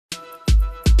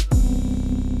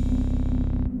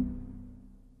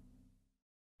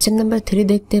Question number 3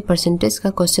 देखते हैं, percentage का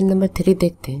क्वेश्चन नंबर 3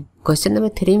 देखते हैं। क्वेश्चन नंबर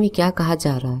 3 में क्या कहा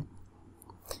जा रहा है,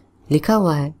 लिखा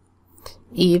हुआ है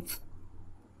if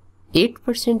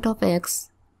 8% of x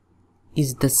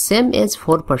is the same as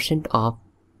 4% of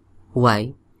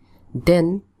y,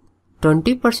 then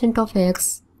 20% of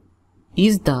x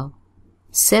is the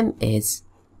same as।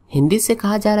 Hindi से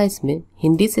कहा जा रहा है,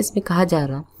 हिंदी से इसमें कहा जा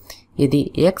रहा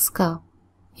यदि x का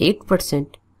 8%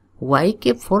 y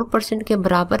के 4% के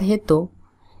बराबर है तो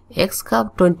x का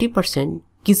 20%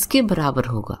 किसके बराबर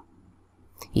होगा।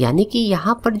 यानी कि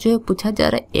यहाँ पर जो है पूछा जा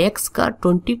रहा है x का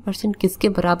 20% किसके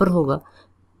बराबर होगा,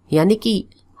 यानी कि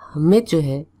हमें जो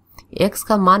है x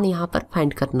का मान यहाँ पर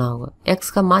फाइंड करना होगा, x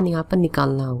का मान यहाँ पर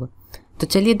निकालना होगा। तो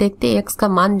चलिए देखते हैं x का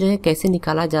मान जो है कैसे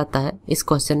निकाला जाता है, इस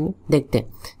क्वेश्चन में देखते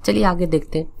हैं। चलिए आगे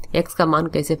देखते हैं x का मान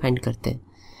कैसे फाइंड करते हैं।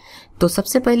 तो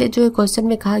सबसे पहले जो है क्वेश्चन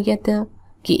में कहा गया था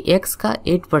कि x का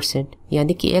 8%,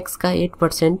 यानी कि x का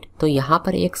 8%, तो यहाँ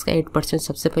पर x का 8%,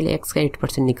 सबसे पहले x का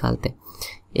 8% निकालते हैं।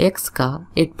 x का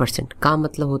 8% का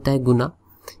मतलब होता है गुना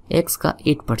x का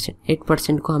 8%,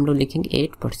 8% को हम लोग लिखेंगे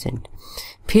 8%।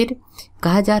 फिर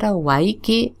कहा जा रहा है y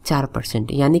के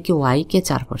 4%, यानी कि y के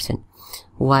 4%,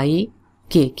 y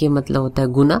के मतलब होता है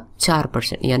गुना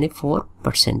 4%, यानी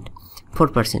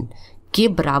 4% के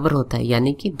बराबर होता है,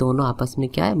 यानी कि दोनों आपस में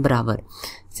क्या है, बराबर।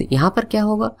 यहाँ पर क्या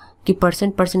होगा कि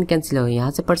परसेंट कैंसिल होगा,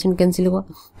 यहाँ से परसेंट कैंसिल हुआ,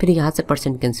 फिर यहाँ से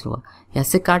परसेंट कैंसिल हुआ, यहाँ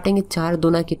से काटेंगे 4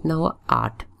 दूना कितना हुआ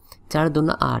 8, 4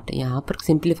 दूना 8। यहाँ पर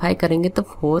सिंप्लीफाई करेंगे तो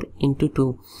 4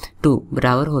 × 2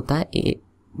 बराबर होता है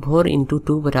 4 ×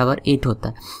 2 बराबर 8 होता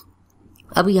है।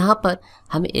 अब यहाँ पर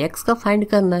हमें x का फाइंड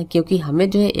करना है, क्योंकि हमें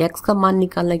जो है x का मान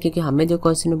निकालना है, क्योंकि हमें जो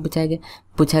क्वेश्चन में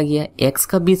पूछा गया x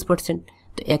का 20%,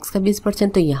 तो x का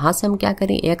 20%, तो यहाँ से हम क्या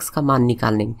करेंगे x का मान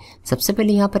निकालेंगे। सबसे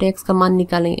पहले यहाँ पर x का मान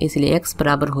निकालेंगे, इसलिए x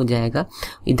बराबर हो जाएगा,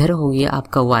 इधर हो गया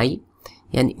आपका y,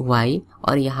 यानी y,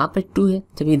 और यहाँ पर 2 है।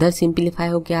 जब इधर सिंप्लीफाई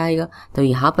हो क्या आएगा तो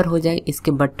यहाँ पर हो जाएगा,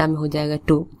 इसके बट्टा में हो जाएगा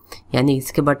 2, यानी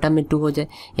इसके बट्टा में 2 हो जाए,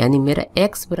 यानी मेरा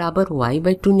x बराबर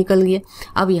y/2 निकल गया।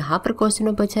 अब यहाँ पर क्वेश्चन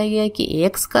में पूछा गया है कि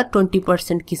x का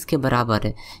 20% किसके बराबर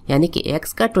है, यानी कि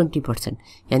x का 20%,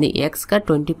 यानी x का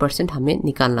 20% हमें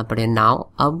निकालना पड़ेगा। नाउ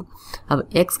अब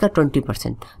x का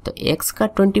 20%, तो x का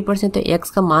 20%, तो x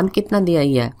का मान कितना दिया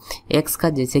गया है, x का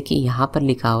जैसे कि यहाँ पर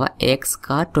लिखा हुआ x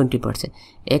का 20%,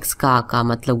 x का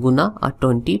मतलब गुना और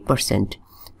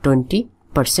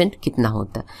 20% कितना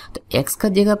होता है। तो x का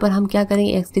जगह पर हम क्या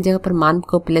करेंगे, x की जगह पर मान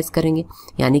को प्लेस करेंगे,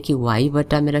 यानी कि y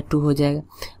बटा मेरा 2 हो जाएगा,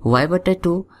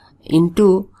 y/2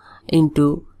 इंटू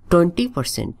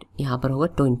 20%, यहाँ पर होगा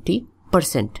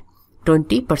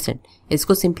 20%।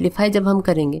 इसको सिंप्लीफाई जब हम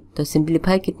करेंगे तो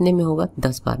सिंप्लीफाई कितने में होगा,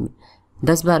 10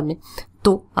 बार में।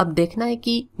 तो अब देखना है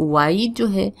कि y जो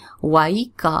है y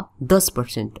का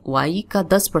 10%,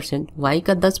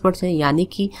 यानी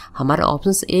कि हमारा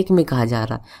ऑप्शन 1 में कहा जा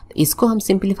रहा है। तो इसको हम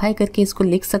सिंप्लीफाई करके इसको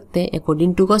लिख सकते हैं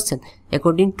अकॉर्डिंग टू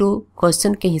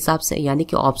क्वेश्चन के हिसाब से, यानी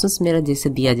कि ऑप्शंस मेरा जैसे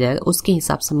दिया जाएगा उसके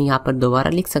हिसाब से हम यहाँ पर दोबारा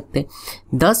लिख सकते हैं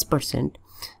 10%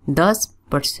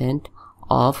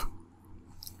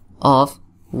 ऑफ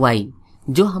y,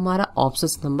 जो हमारा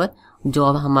ऑप्शंस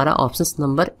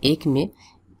नंबर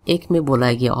 1 में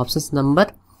बोला गया, ऑप्शंस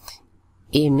नंबर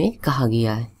ए में कहा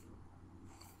गया है।